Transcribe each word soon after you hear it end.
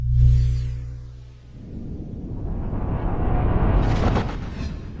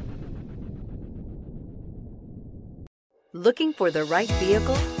Looking for the right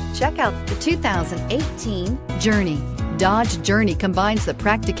vehicle? Check out the 2018 Journey. Dodge Journey combines the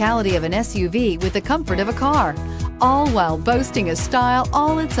practicality of an SUV with the comfort of a car, all while boasting a style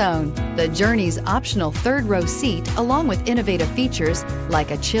all its own. The Journey's optional third-row seat, along with innovative features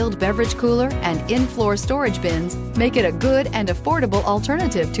like a chilled beverage cooler and in-floor storage bins, make it a good and affordable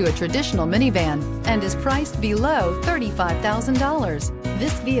alternative to a traditional minivan and is priced below $35,000.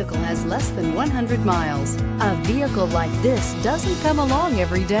 This vehicle has less than 100 miles. A vehicle like this doesn't come along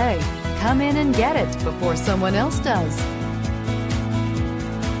every day. Come in and get it before someone else does.